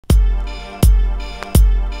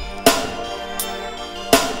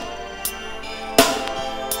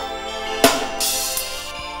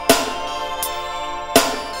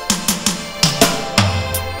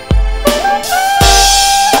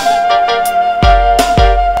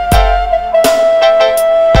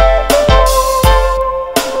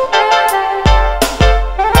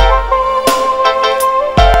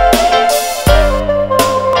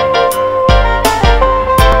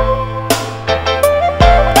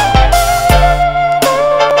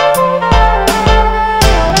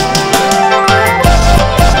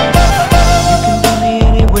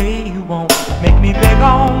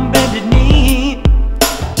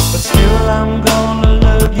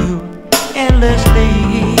endlessly.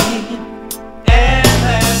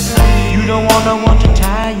 You don't want no one to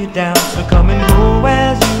tie you down, so come and go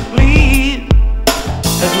as you please,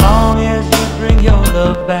 as long as you bring your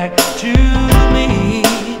love back to me.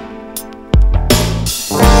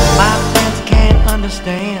 My friends can't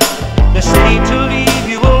understand. They say to leave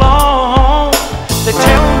you alone. They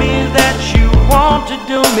tell me that you want to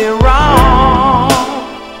do me wrong.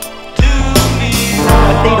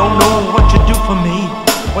 But they don't know what you do for me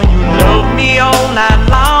when you love me all night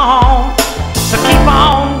long. So keep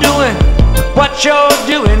on doing what you're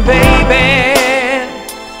doing, baby.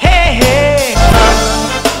 Hey, hey.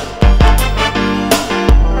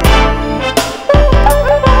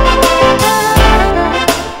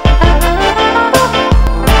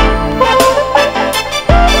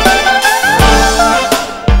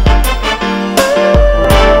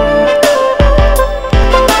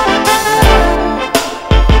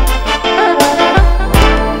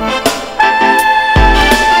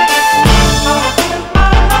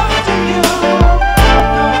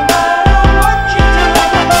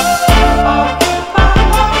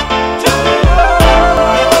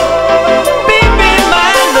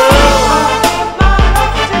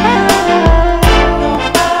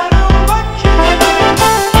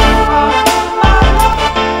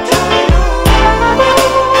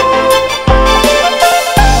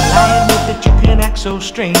 So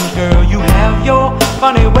strange, girl, you have your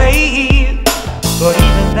funny ways, but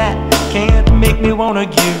even that can't make me wanna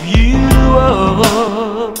give you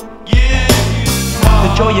up. The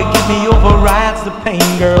joy you give me overrides the pain,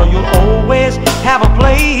 girl. You'll always have a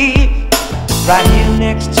place right here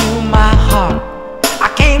next to my heart. I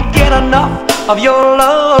can't get enough of your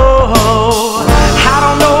love. I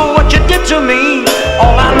don't know what you did to me.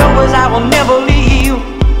 All I know is I will never leave.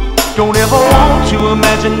 Don't ever want to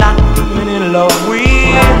imagine not being in love with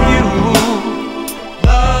you.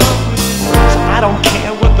 So I don't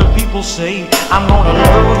care what the people say, I'm gonna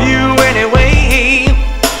love you anyway.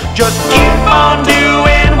 Just keep on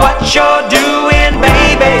doing what you're doing.